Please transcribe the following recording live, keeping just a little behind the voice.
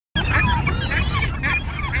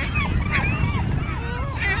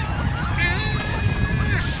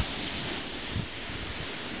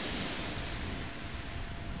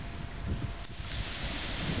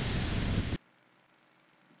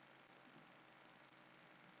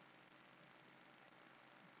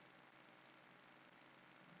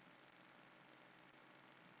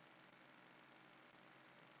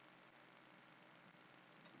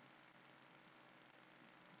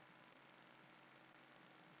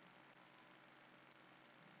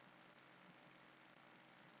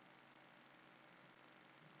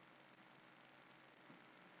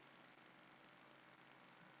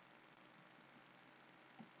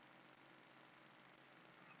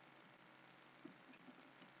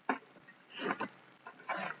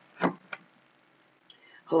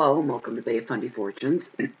Hello and welcome to Fundy Fortunes.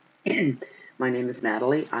 My name is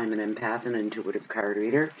Natalie. I'm an empath and intuitive card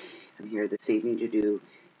reader. I'm here this evening to do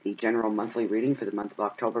the general monthly reading for the month of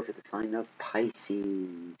October for the sign of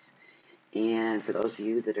Pisces. And for those of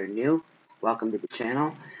you that are new, welcome to the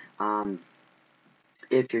channel.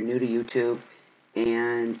 If you're new to YouTube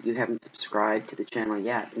and you haven't subscribed to the channel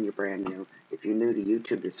yet and you're brand new, if you're new to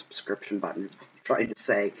YouTube, the subscription button is what I'm trying to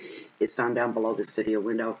say. It's found down below this video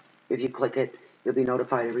window. If you click it, you'll be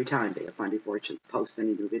notified every time Fundy Fortunes posts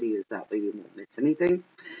any new videos. That way you won't miss anything.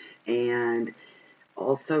 And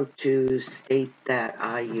also to state that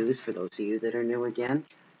I use, for those of you that are new again,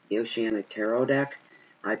 the Oceanic Tarot deck.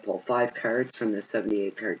 I pull 5 cards from the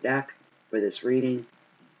 78 card deck for this reading.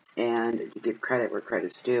 And to give credit where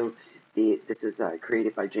credit's due, this is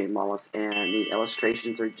created by Jane Wallace, and the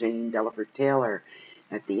illustrations are Jane Delaford Taylor.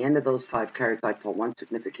 At the end of those 5 cards, I pull one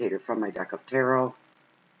significator from my deck of tarot.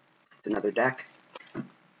 It's another deck.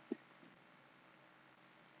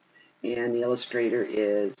 And the illustrator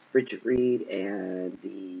is Bridget Reed, and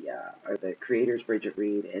the creators Bridget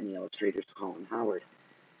Reed, and the illustrators Colin Howard.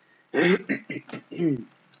 I'd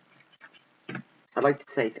like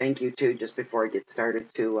to say thank you, too, just before I get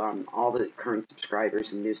started, to all the current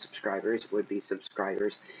subscribers and new subscribers, would-be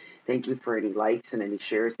subscribers. Thank you for any likes and any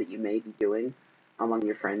shares that you may be doing among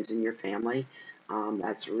your friends and your family.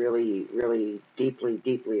 That's really, really deeply,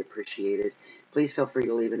 deeply appreciated. Please feel free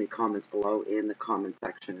to leave any comments below in the comment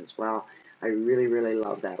section as well. I really, really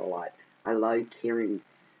love that a lot. I like hearing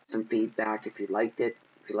some feedback. If you liked it,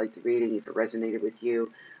 if you liked the reading, if it resonated with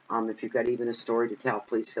you, if you've got even a story to tell,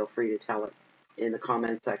 please feel free to tell it in the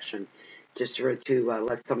comment section. Just to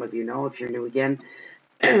let some of you know, if you're new again,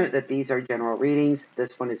 that these are general readings.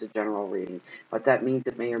 This one is a general reading, but that means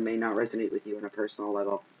it may or may not resonate with you on a personal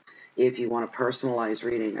level. If you want a personalized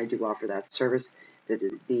reading, I do offer that service.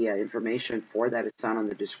 The information for that is found in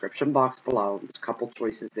the description box below. There's a couple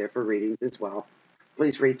choices there for readings as well.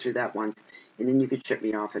 Please read through that once, and then you can ship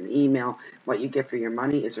me off an email. What you get for your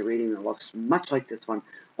money is a reading that looks much like this one,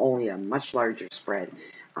 only a much larger spread.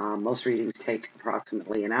 Most readings take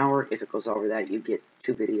approximately an hour. If it goes over that, you get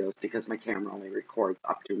 2 videos because my camera only records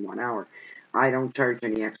up to 1 hour. I don't charge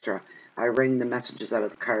any extra. I ring the messages out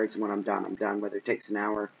of the cards, and when I'm done, I'm done. Whether it takes an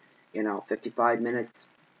hour, 55 minutes,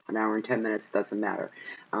 an hour and 10 minutes, doesn't matter.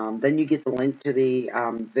 Then you get the link to the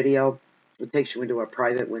video. It takes you into a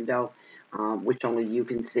private window, which only you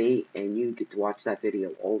can see, and you get to watch that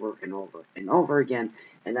video over and over and over again,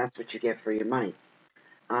 and that's what you get for your money.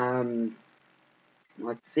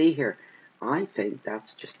 Let's see here. I think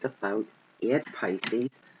that's just about it,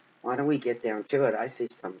 Pisces. Why don't we get down to it? I see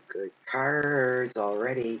some good cards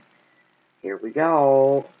already. Here we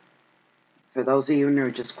go. For those of you who know,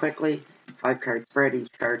 just quickly, 5-card spread.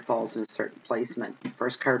 Each card falls in a certain placement.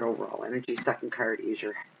 First card, overall energy. Second card is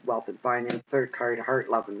your wealth and finance. Third card, heart,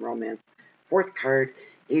 love, and romance. Fourth card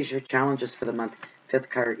is your challenges for the month. Fifth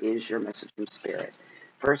card is your message from spirit.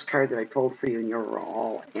 First card that I pulled for you in your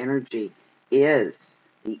overall energy is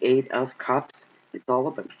the 8 of Cups. It's all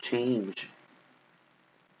about change.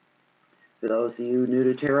 For those of you new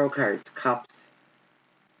to tarot cards, cups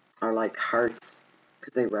are like hearts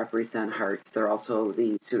because they represent hearts. They're also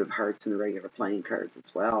the suit of hearts in the regular playing cards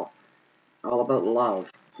as well. All about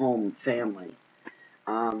love, home, family.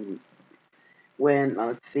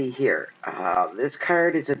 Let's see here. This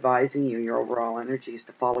card is advising you your overall energy is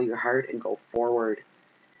to follow your heart and go forward.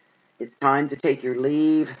 It's time to take your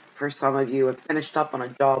leave. For some of you have finished up on a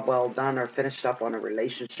job well done, or finished up on a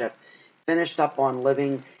relationship, finished up on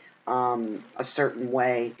living a certain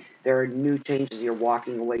way. There are new changes. You're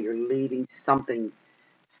walking away. You're leaving something,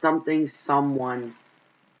 someone,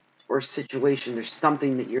 or situation. There's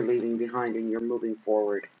something that you're leaving behind, and you're moving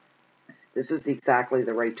forward. This is exactly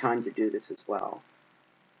the right time to do this as well.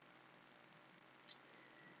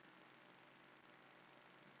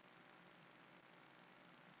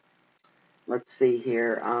 Let's see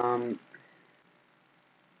here. Let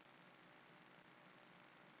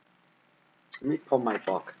me pull my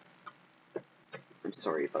book. I'm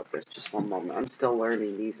sorry about this. Just one moment. I'm still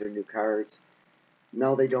learning. These are new cards.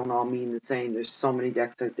 No, they don't all mean the same. There's so many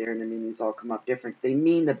decks out there, and the meanings all come up different. They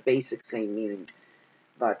mean the basic same meaning,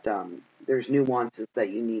 but there's nuances that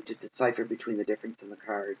you need to decipher between the difference in the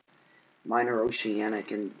cards. Mine are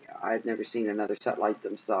oceanic, and I've never seen another set like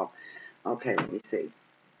them. So, okay, let me see.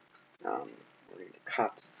 We're into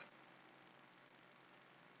cups.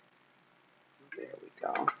 There we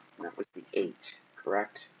go. And that was the 8,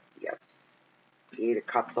 correct? Yes. The 8 of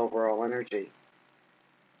Cups, overall energy.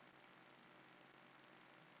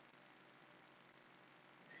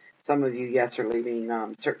 Some of you, yes, are leaving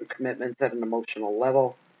certain commitments at an emotional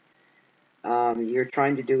level. You're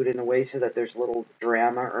trying to do it in a way so that there's little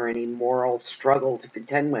drama or any moral struggle to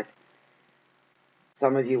contend with.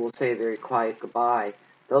 Some of you will say a very quiet goodbye.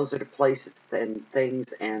 Those are the places and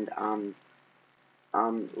things and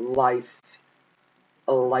life,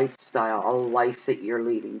 a lifestyle, a life that you're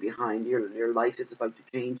leaving behind. Your life is about to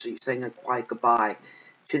change, so you're saying a quiet goodbye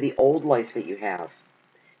to the old life that you have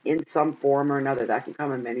in some form or another. That can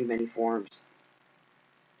come in many, many forms.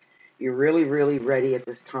 You're really, really ready at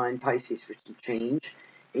this time, Pisces, for some change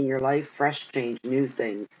in your life, fresh change, new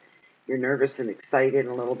things. You're nervous and excited and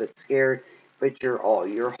a little bit scared, but you're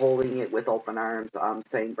holding it with open arms. I'm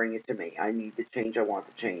saying, bring it to me. I need the change. I want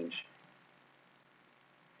the change.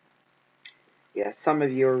 Yeah, some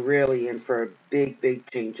of you are really in for a big, big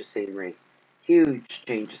change of scenery. Huge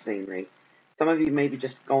change of scenery. Some of you may be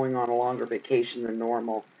just going on a longer vacation than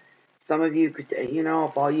normal. Some of you could,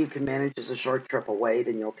 if all you can manage is a short trip away,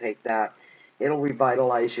 then you'll take that. It'll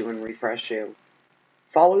revitalize you and refresh you.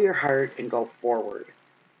 Follow your heart and go forward.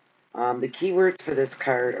 The keywords for this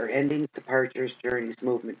card are endings, departures, journeys,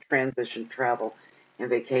 movement, transition, travel, and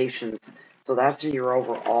vacations. So that's your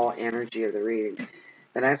overall energy of the reading.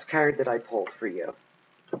 The next card that I pulled for you,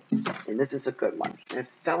 and this is a good one. It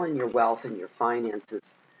fell in your wealth and your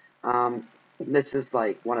finances. This is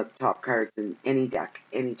like one of the top cards in any deck,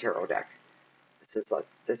 any tarot deck.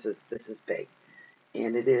 This is big,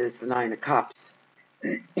 and it is the Nine of Cups,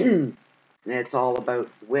 and it's all about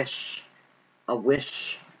a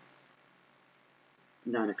wish.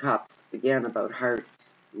 Nine of Cups, again about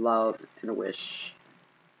hearts, love, and a wish.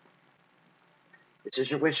 This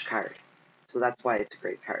is your wish card, so that's why it's a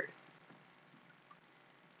great card.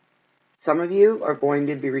 Some of you are going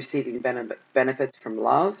to be receiving benefits from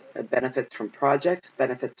love, benefits from projects,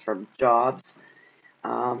 benefits from jobs,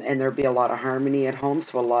 and there'll be a lot of harmony at home,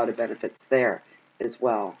 so a lot of benefits there as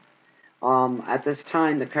well. At this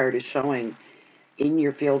time, the card is showing in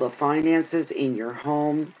your field of finances, in your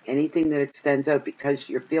home, anything that extends out, because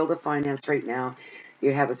your field of finance right now,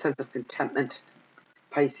 you have a sense of contentment,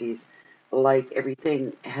 Pisces, like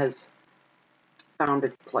everything has found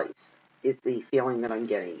its place, is the feeling that I'm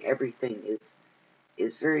getting. Everything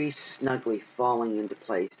is very snugly falling into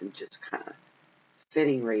place and just kind of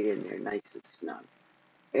fitting right in there, nice and snug.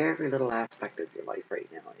 Every little aspect of your life right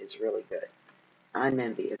now is really good. I'm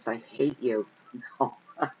envious. I hate you. Oh,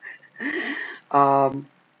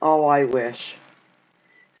 I wish.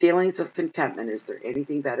 Feelings of contentment. Is there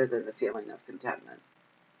anything better than the feeling of contentment?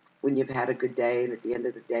 When you've had a good day and at the end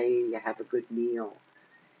of the day you have a good meal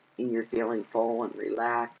and you're feeling full and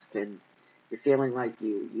relaxed and you're feeling like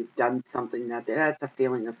you've done something that day, that's a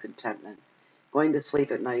feeling of contentment. Going to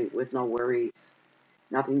sleep at night with no worries,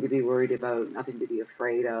 nothing to be worried about, nothing to be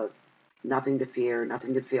afraid of, nothing to fear,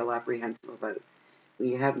 nothing to feel apprehensive about. When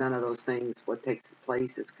you have none of those things, what takes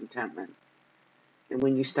place is contentment. And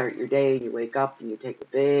when you start your day and you wake up and you take a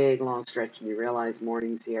big long stretch and you realize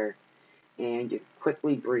morning's here and you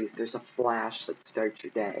quickly breathe, there's a flash that starts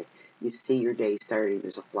your day. You see your day starting,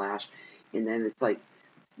 there's a flash. And then it's like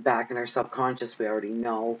back in our subconscious, we already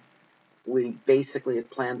know. We basically have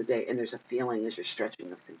planned the day and there's a feeling as you're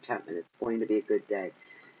stretching of contentment. It's going to be a good day.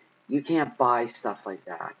 You can't buy stuff like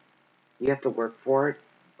that. You have to work for it,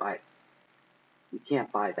 but you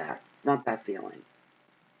can't buy that. Not that feeling.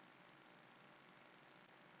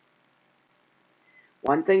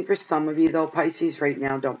 One thing for some of you, though, Pisces, right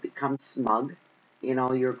now, don't become smug in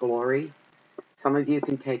all your glory. Some of you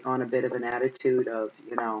can take on a bit of an attitude of,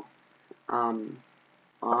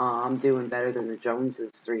 I'm doing better than the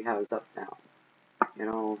Joneses 3 houses up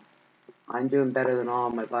now. I'm doing better than all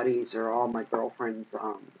my buddies or all my girlfriends.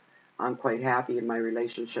 I'm quite happy in my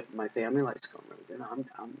relationship and my family life's going really good. I'm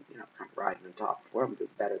kind of riding on top of the world. I'm doing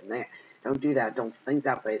better than that. Don't do that. Don't think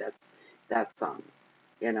that way. That's that's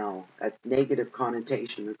negative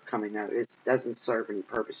connotation that's coming out. It doesn't serve any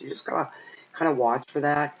purpose. You just gotta kind of watch for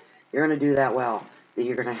that. You're gonna do that well. That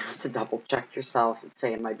you're gonna have to double check yourself and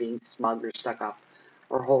say, am I being smug or stuck up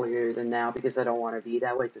or holier than thou because I don't want to be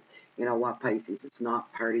that way? Because you know what, Pisces, it's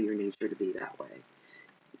not part of your nature to be that way.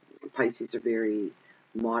 Pisces are very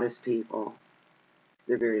modest people.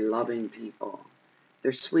 They're very loving people.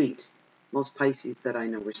 They're sweet. Most Pisces that I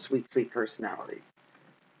know are sweet, sweet personalities.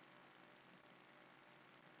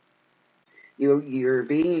 You're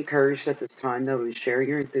being encouraged at this time, though, to share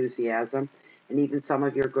your enthusiasm and even some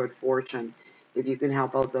of your good fortune. If you can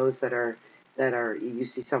help out those that are, you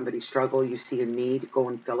see somebody struggle, you see a need, go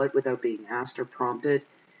and fill it without being asked or prompted.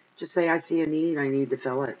 Just say, I see a need, I need to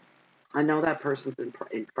fill it. I know that person's in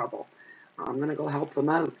trouble. I'm going to go help them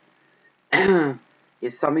out.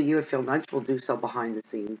 If some of you, feel nudged, will do so behind the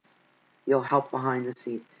scenes. You'll help behind the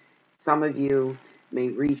scenes. Some of you may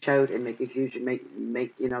reach out and make a huge, you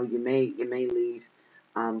may leave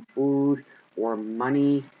food or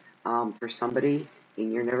money for somebody,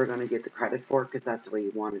 and you're never going to get the credit for it because that's the way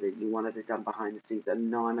you wanted it. You wanted it done behind the scenes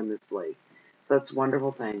anonymously. So that's a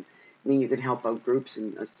wonderful thing. I mean, you can help out groups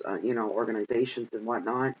and organizations and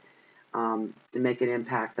whatnot, and make an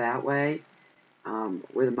impact that way,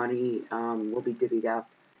 where the money will be divvied up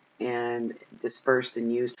and dispersed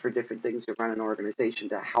and used for different things to run an organization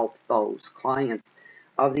to help those clients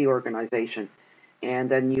of the organization. And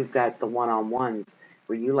then you've got the one-on-ones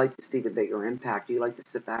where you like to see the bigger impact. You like to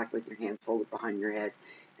sit back with your hands folded behind your head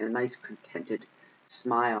and a nice contented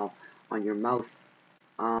smile on your mouth,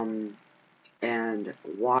 and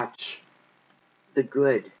watch the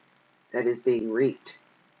good that is being reaped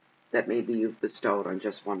that maybe you've bestowed on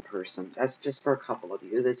just one person. That's just for a couple of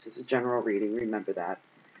you. This is a general reading. Remember that.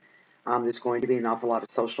 There's going to be an awful lot of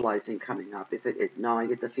socializing coming up. Now I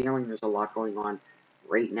get the feeling there's a lot going on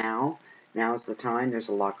right now. Now's the time. There's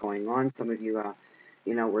a lot going on. Some of you,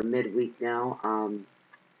 we're midweek now,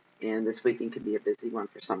 and this weekend can be a busy one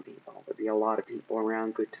for some people. There'll be a lot of people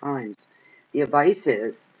around, good times. The advice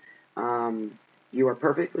is, you are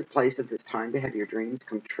perfectly placed at this time to have your dreams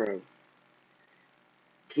come true.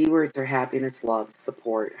 Keywords are happiness, love,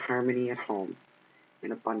 support, harmony at home,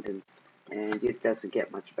 and abundance. And it doesn't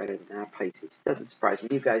get much better than that, Pisces. It doesn't surprise me.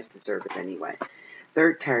 You guys deserve it anyway.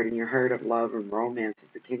 Third card in your heart of love and romance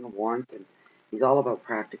is the King of Wands, and he's all about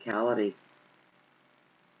practicality.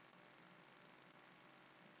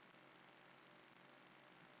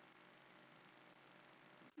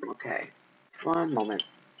 Okay, one moment.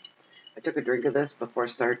 I took a drink of this before I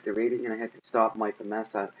started the reading, and I had to stop and wipe the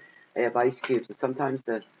mess out. I have ice cubes, and sometimes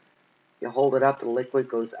you hold it up, the liquid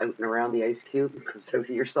goes out and around the ice cube, it goes out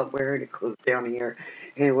here somewhere, and it goes down here,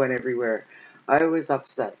 and it went everywhere. I was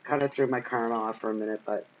upset. Kind of threw my karma off for a minute,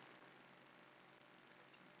 but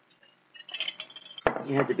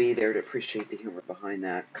you had to be there to appreciate the humor behind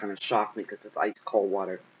that. Kind of shocked me because it's ice cold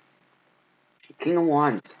water. King of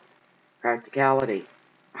Wands, practicality,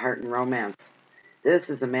 heart and romance. This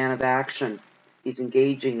is a man of action. He's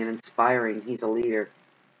engaging and inspiring. He's a leader.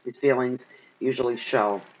 His feelings usually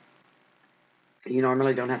show. You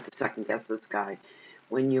normally don't have to second guess this guy.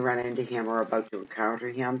 When you run into him or about to encounter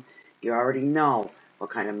him, you already know what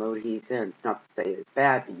kind of mood he's in. Not to say it's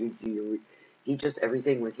bad, but he just,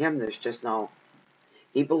 everything with him, there's just no,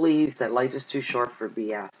 he believes that life is too short for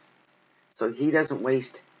BS. So he doesn't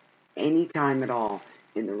waste any time at all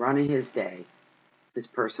in the run of his day, his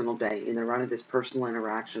personal day, in the run of his personal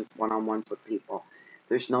interactions, one-on-ones with people.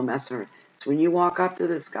 There's no messing around. So when you walk up to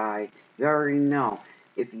this guy, you already know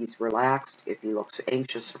if he's relaxed, if he looks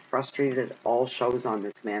anxious or frustrated. It all shows on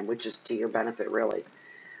this man, which is to your benefit, really.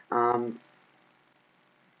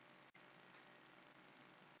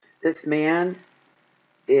 This man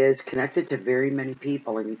is connected to very many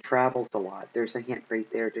people, and he travels a lot. There's a hint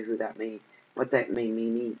right there to what that may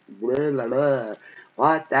mean. Blah, blah, blah.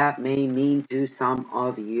 What that may mean to some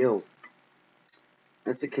of you.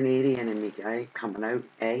 That's a Canadian in me, guy, coming out,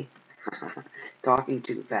 eh? Talking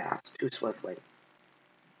too fast, too swiftly.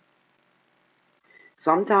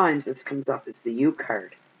 Sometimes this comes up as the You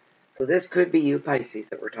card. So this could be you, Pisces,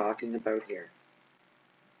 that we're talking about here.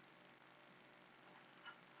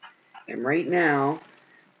 And right now,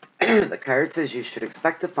 the card says you should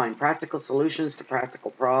expect to find practical solutions to practical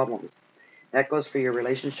problems. That goes for your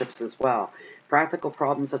relationships as well. Practical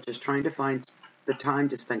problems such as trying to find the time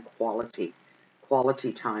to spend quality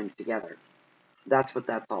time together. That's what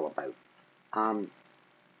that's all about.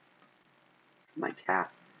 My cat,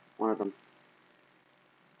 one of them.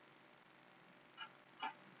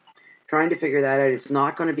 Trying to figure that out. It's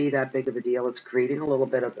not going to be that big of a deal. It's creating a little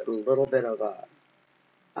bit of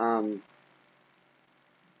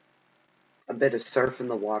a bit of surf in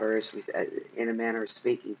the water, as we said, in a manner of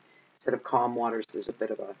speaking. Instead of calm waters, there's a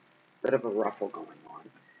bit of a ruffle going on.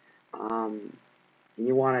 And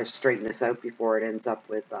you want to straighten this out before it ends up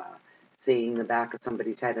with seeing the back of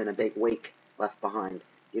somebody's head and a big wake left behind.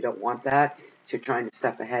 You don't want that. If you're trying to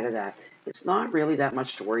step ahead of that, it's not really that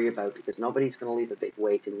much to worry about because nobody's going to leave a big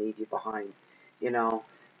wake and leave you behind,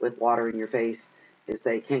 with water in your face, is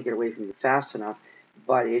they can't get away from you fast enough.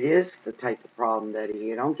 But it is the type of problem that if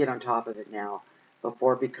you don't get on top of it now,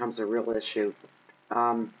 before it becomes a real issue,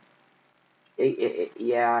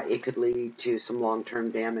 it could lead to some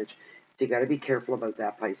long-term damage. So you got to be careful about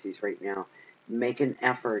that, Pisces, right now. Make an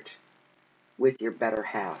effort with your better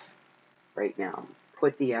half right now.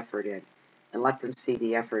 Put the effort in and let them see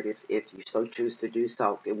the effort if you so choose to do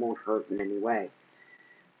so. It won't hurt in any way.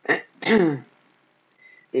 There's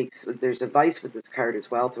advice with this card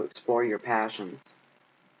as well to explore your passions.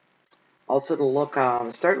 Also to look,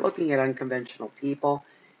 start looking at unconventional people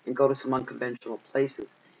and go to some unconventional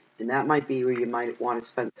places. And that might be where you might want to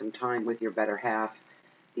spend some time with your better half,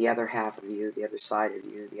 the other half of you, the other side of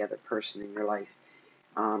you, the other person in your life.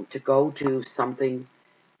 To go to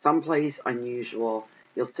someplace unusual.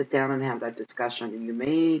 You'll sit down and have that discussion, and you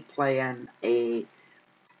may plan a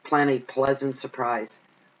pleasant surprise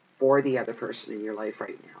for the other person in your life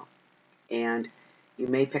right now. And you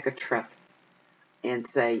may pick a trip and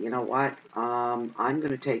say, you know what, I'm going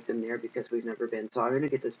to take them there because we've never been. So I'm going to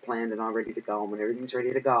get this planned and all ready to go. And when everything's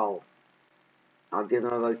ready to go, I'll give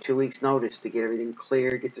them about 2 weeks notice to get everything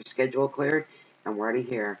cleared, get their schedule cleared, and we're already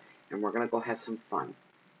here. And we're going to go have some fun.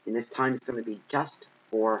 And this time is going to be just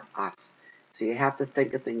for us. So you have to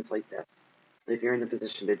think of things like this. If you're in the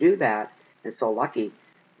position to do that, and so lucky,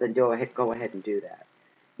 then go ahead and do that.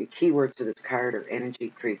 Your keywords for this card are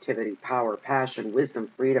energy, creativity, power, passion, wisdom,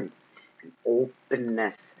 freedom, and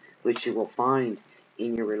openness, which you will find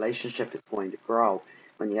in your relationship is going to grow.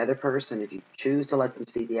 When the other person, if you choose to let them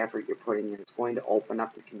see the effort you're putting in, it's going to open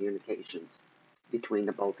up the communications between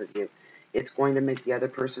the both of you. It's going to make the other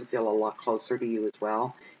person feel a lot closer to you as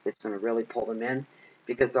well. It's going to really pull them in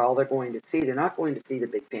because all they're going to see, they're not going to see the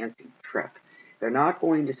big fancy trip. They're not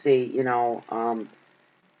going to see,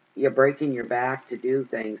 you're breaking your back to do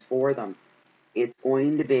things for them. It's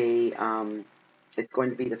going to be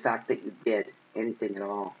the fact that you did anything at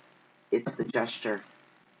all. It's the gesture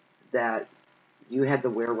that you had the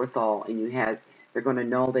wherewithal, and they're going to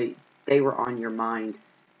know they were on your mind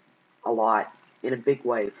a lot, in a big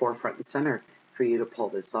way, forefront and center, for you to pull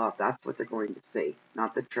this off. That's what they're going to see.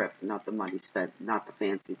 Not the trip, not the money spent, not the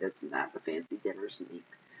fancy this and that, the fancy dinners and the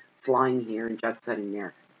flying here and jet setting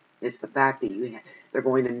there. It's the fact that they're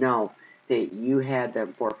going to know that you had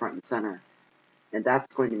them forefront and center. And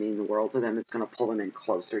that's going to mean the world to them. It's going to pull them in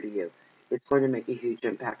closer to you. It's going to make a huge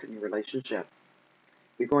impact on your relationship.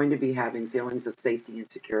 You're going to be having feelings of safety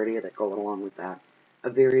and security that go along with that. A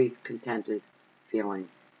very contented feeling.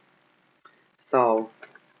 So,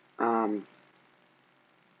 the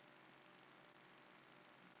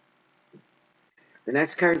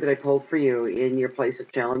next card that I pulled for you in your place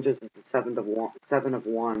of challenges is the Seven of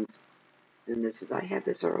Wands. And I had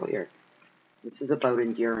this earlier. This is about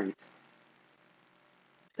endurance.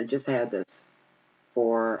 I just had this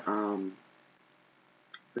for,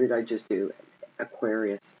 what did I just do?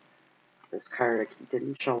 Aquarius. This card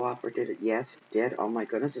didn't show up, or did it? Yes, it did. Oh my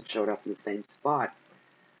goodness, it showed up in the same spot.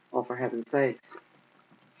 Oh, for heaven's sakes.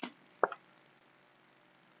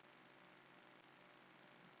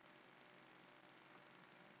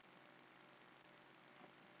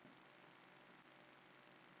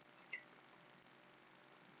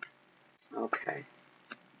 Okay.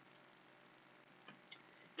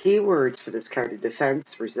 Keywords for this card are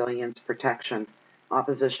defense, resilience, protection,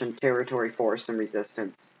 opposition, territory, force, and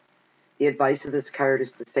resistance. The advice of this card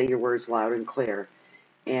is to say your words loud and clear.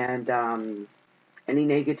 And any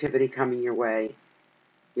negativity coming your way,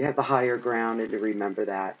 you have the higher ground, and to remember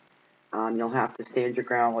that. You'll have to stand your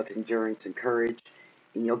ground with endurance and courage,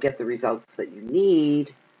 and you'll get the results that you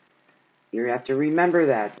need. You have to remember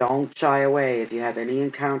that. Don't shy away. If you have any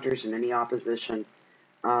encounters and any opposition,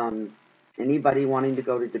 anybody wanting to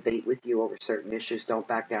go to debate with you over certain issues, don't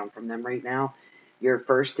back down from them right now. Your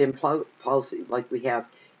first impulse, like we have,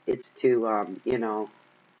 it's to,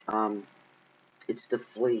 it's to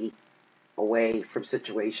flee away from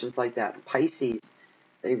situations like that. And Pisces,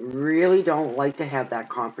 they really don't like to have that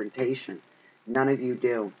confrontation. None of you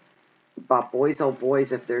do. But boys, oh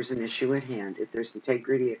boys, if there's an issue at hand, if there's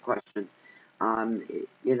integrity at question,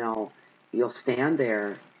 you'll stand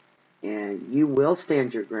there and you will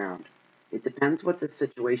stand your ground. It depends what the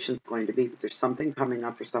situation's going to be, but there's something coming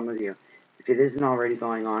up for some of you, if it isn't already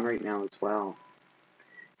going on right now as well.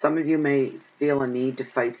 Some of you may feel a need to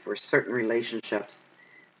fight for certain relationships.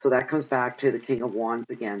 So that comes back to the King of Wands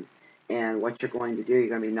again. And what you're going to do, you're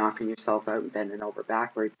going to be knocking yourself out and bending over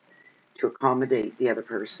backwards to accommodate the other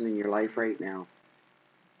person in your life right now.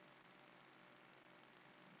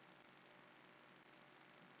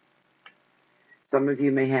 Some of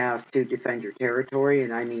you may have to defend your territory,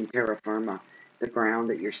 and I mean terra firma, the ground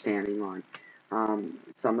that you're standing on.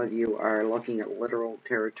 Some of you are looking at literal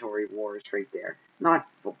territory wars right there. Not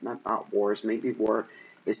wars, maybe war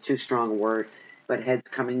is too strong a word, but heads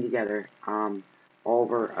coming together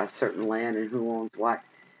over a certain land and who owns what,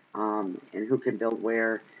 and who can build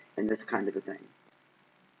where, and this kind of a thing.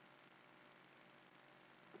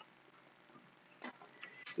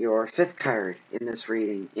 Your fifth card in this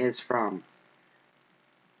reading is from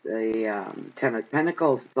the Ten of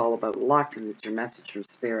Pentacles. It's all about luck, and it's your message from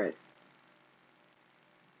Spirit.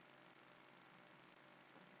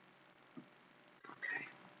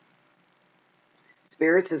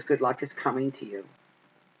 Spirit says good luck is coming to you.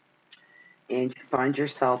 And you find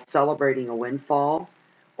yourself celebrating a windfall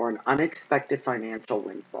or an unexpected financial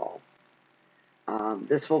windfall.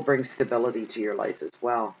 This will bring stability to your life as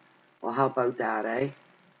well. Well, how about that, eh?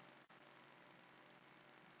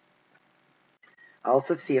 I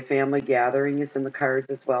also see a family gathering is in the cards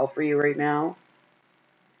as well for you right now.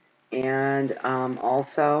 And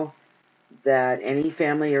also that any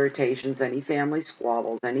family irritations, any family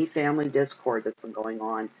squabbles, any family discord that's been going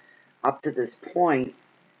on up to this point,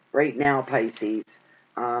 right now, Pisces,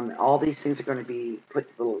 all these things are going to be put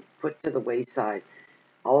to the wayside.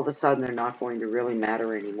 All of a sudden, they're not going to really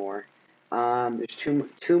matter anymore. There's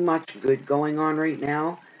too much good going on right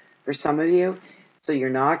now for some of you, so you're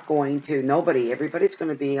not going to. Everybody's going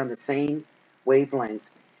to be on the same wavelength.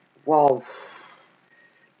 Well,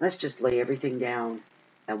 let's just lay everything down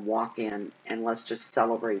and walk in, and let's just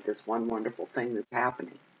celebrate this one wonderful thing that's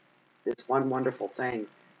happening. This one wonderful thing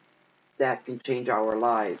that can change our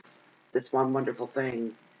lives. This one wonderful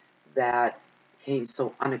thing that came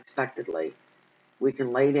so unexpectedly. We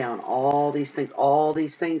can lay down all these things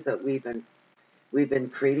that we've been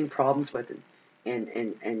creating problems with,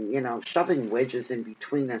 and shoving wedges in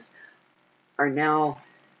between us are now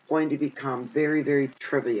going to become very, very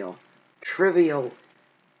trivial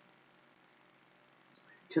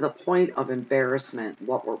to the point of embarrassment.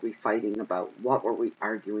 What were we fighting about? What were we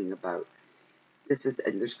arguing about?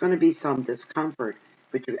 And there's going to be some discomfort,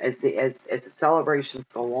 but as the celebrations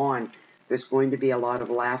go on, there's going to be a lot of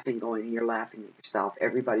laughing going, and you're laughing at yourself.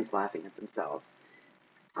 Everybody's laughing at themselves.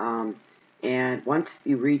 And once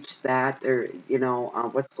you reach that,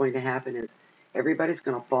 what's going to happen is everybody's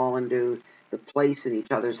going to fall into the place in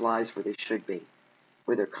each other's lives where they should be,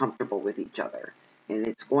 where they're comfortable with each other. And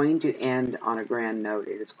it's going to end on a grand note.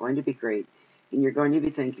 It is going to be great. And you're going to be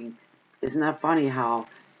thinking, isn't that funny how,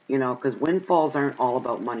 because windfalls aren't all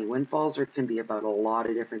about money. Windfalls can be about a lot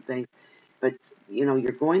of different things. But,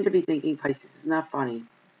 you're going to be thinking, Pisces, isn't that funny?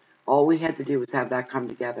 All we had to do was have that come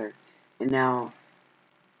together. And now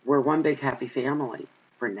we're one big happy family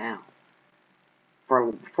for now.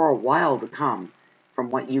 For a while to come, from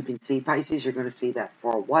what you can see, Pisces, you're going to see that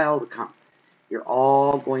for a while to come. You're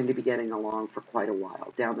all going to be getting along for quite a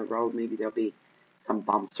while. Down the road, maybe there'll be some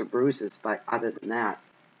bumps or bruises, but other than that,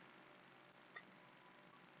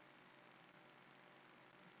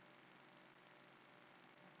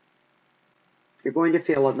 you're going to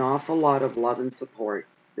feel an awful lot of love and support.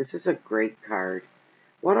 This is a great card.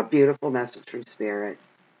 What a beautiful message from Spirit.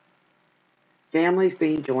 Families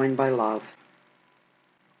being joined by love.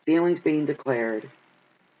 Feelings being declared.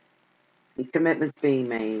 And commitments being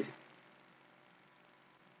made.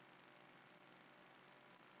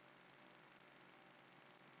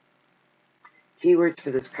 Keywords for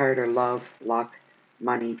this card are love, luck,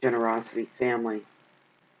 money, generosity, family,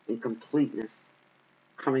 and completeness,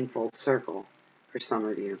 coming full circle for some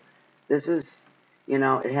of you. This is,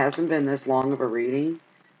 it hasn't been this long of a reading,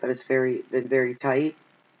 but it's been very tight.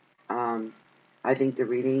 I think the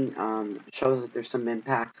reading shows that there's some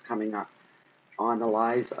impacts coming up on the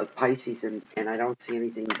lives of Pisces, and I don't see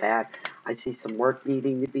anything bad. I see some work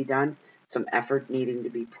needing to be done, some effort needing to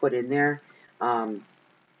be put in there.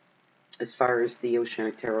 As far as the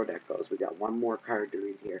Oceanic Tarot deck goes, we got one more card to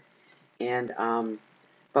read here. And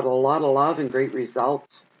but a lot of love and great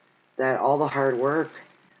results, that all the hard work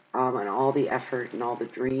and all the effort and all the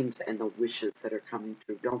dreams and the wishes that are coming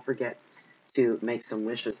true. Don't forget to make some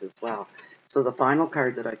wishes as well. So the final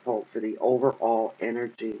card that I pulled for the overall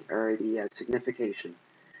energy or the signification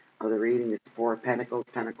of the reading is the Four of Pentacles.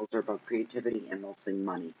 Pentacles are about creativity and mostly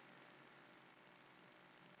money.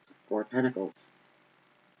 Four of Pentacles.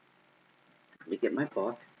 Let me get my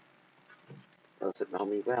book. Those that know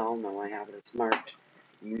me well know I have it as marked,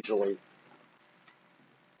 usually.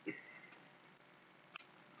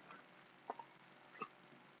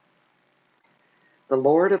 The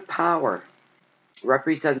Lord of Power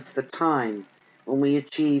represents the time when we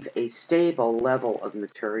achieve a stable level of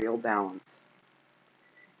material balance,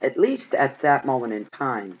 at least at that moment in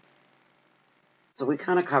time. So we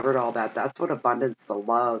kind of covered all that. That's what abundance, the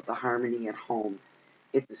love, the harmony at home.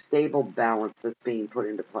 It's a stable balance that's being put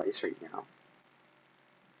into place right now.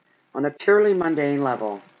 On a purely mundane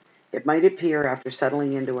level, it might appear after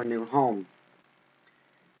settling into a new home.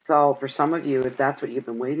 So for some of you, if that's what you've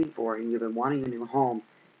been waiting for and you've been wanting a new home,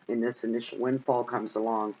 and this initial windfall comes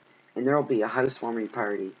along, and there will be a housewarming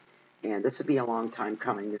party, and this will be a long time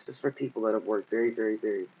coming. This is for people that have worked very, very,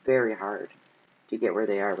 very, very hard to get where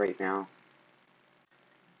they are right now.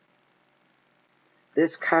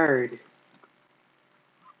 This card,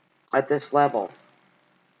 at this level,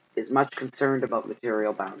 is much concerned about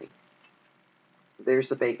material bounty. So there's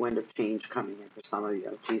the big wind of change coming in for some of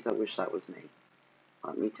you. Geez, I wish that was me.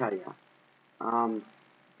 Let me tell you.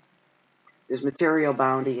 There's material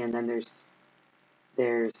bounty, and then there's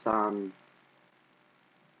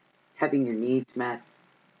having your needs met.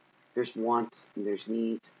 There's wants and there's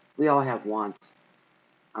needs. We all have wants.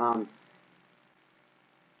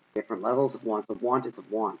 Different levels of wants. A want is a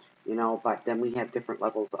want, you know, but then we have different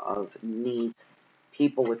levels of needs.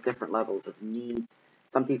 People with different levels of needs.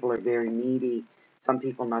 Some people are very needy. Some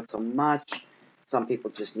people not so much. Some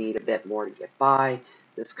people just need a bit more to get by.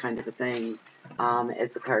 This kind of a thing.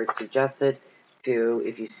 As the card suggested,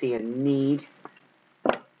 if you see a need,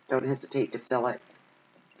 don't hesitate to fill it.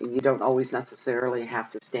 And you don't always necessarily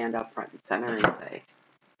have to stand up front and center and say,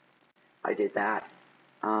 I did that.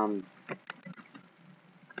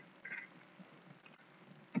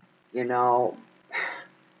 You know,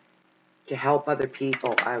 to help other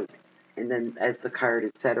people out. And then, as the card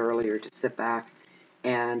had said earlier, to sit back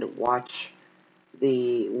and watch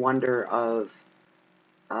the wonder of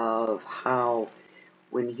how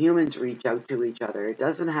when humans reach out to each other, it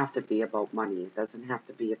doesn't have to be about money. It doesn't have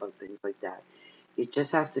to be about things like that. It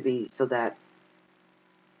just has to be so that,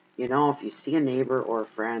 you know, if you see a neighbor or a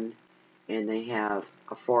friend and they have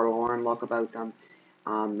a forlorn look about them,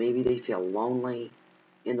 maybe they feel lonely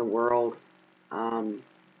in the world,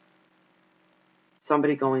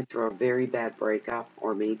 somebody going through a very bad breakup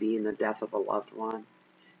or maybe in the death of a loved one,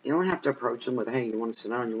 you don't have to approach them with, hey, you want to sit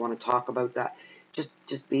down, you want to talk about that.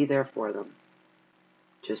 Just be there for them.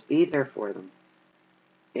 Just be there for them.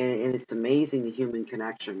 And it's amazing, the human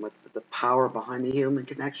connection, with the power behind the human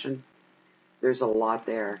connection. There's a lot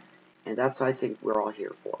there. And that's what I think we're all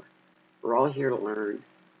here for. We're all here to learn.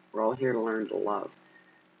 We're all here to learn to love.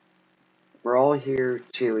 We're all here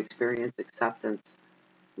to experience acceptance.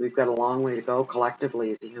 We've got a long way to go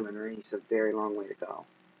collectively as a human race, a very long way to go.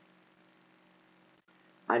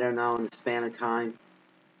 I don't know, in the span of time,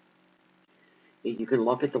 you can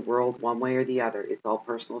look at the world one way or the other. It's all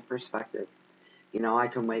personal perspective. You know, I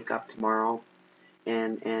can wake up tomorrow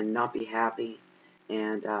and not be happy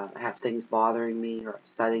and have things bothering me or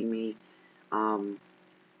upsetting me,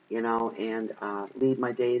 you know, and lead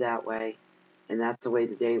my day that way. And that's the way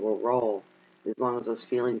the day will roll, as long as those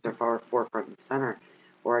feelings are far forefront and center.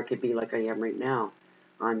 Or I could be like I am right now.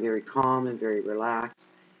 I'm very calm and very relaxed,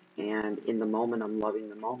 and in the moment, I'm loving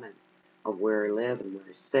the moment of where I live and where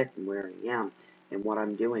I sit and where I am and what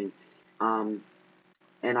I'm doing. And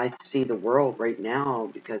I see the world right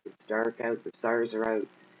now because it's dark out, the stars are out,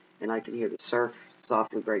 and I can hear the surf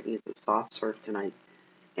softly breaking. It's a soft surf tonight.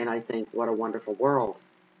 And I think, what a wonderful world,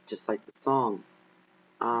 just like the song.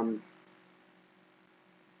 And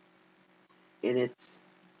it's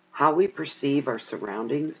how we perceive our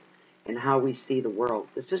surroundings and how we see the world.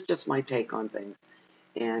 This is just my take on things.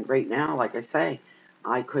 And right now, like I say,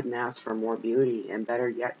 I couldn't ask for more beauty. And better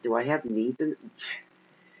yet, do I have needs?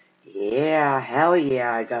 Yeah, hell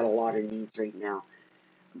yeah, I got a lot of needs right now.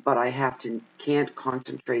 But I can't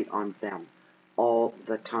concentrate on them all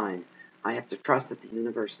the time. I have to trust that the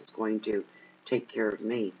universe is going to take care of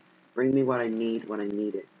me. Bring me what I need when I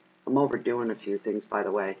need it. I'm overdoing a few things, by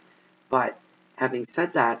the way. But having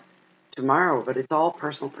said that, tomorrow, but it's all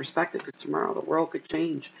personal perspective, because tomorrow the world could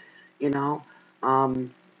change, you know.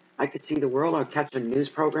 I could see the world, I'll catch a news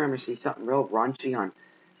program or see something real raunchy on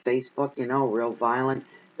Facebook, you know, real violent.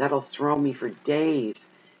 That'll throw me for days.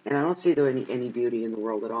 And I don't see any beauty in the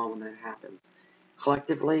world at all when that happens.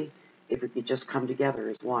 Collectively, if we could just come together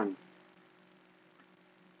as one,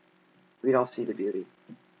 we'd all see the beauty.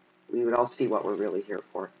 We would all see what we're really here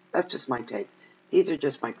for. That's just my take. These are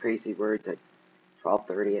just my crazy words at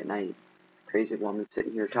 12:30 at night. Crazy woman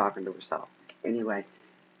sitting here talking to herself. Anyway,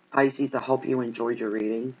 Pisces, I hope you enjoyed your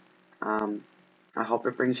reading. I hope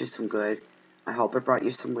it brings you some good. I hope it brought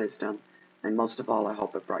you some wisdom. And most of all, I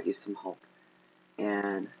hope it brought you some hope.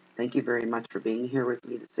 And thank you very much for being here with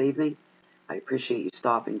me this evening. I appreciate you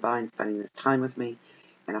stopping by and spending this time with me.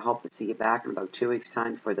 And I hope to see you back in about 2 weeks'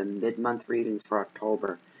 time for the mid-month readings for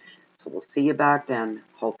October. So we'll see you back then,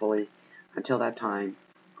 hopefully. Until that time,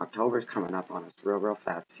 October's coming up on us real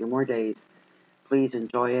fast. A few more days. Please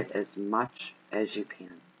enjoy it as much as you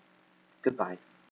can. Goodbye.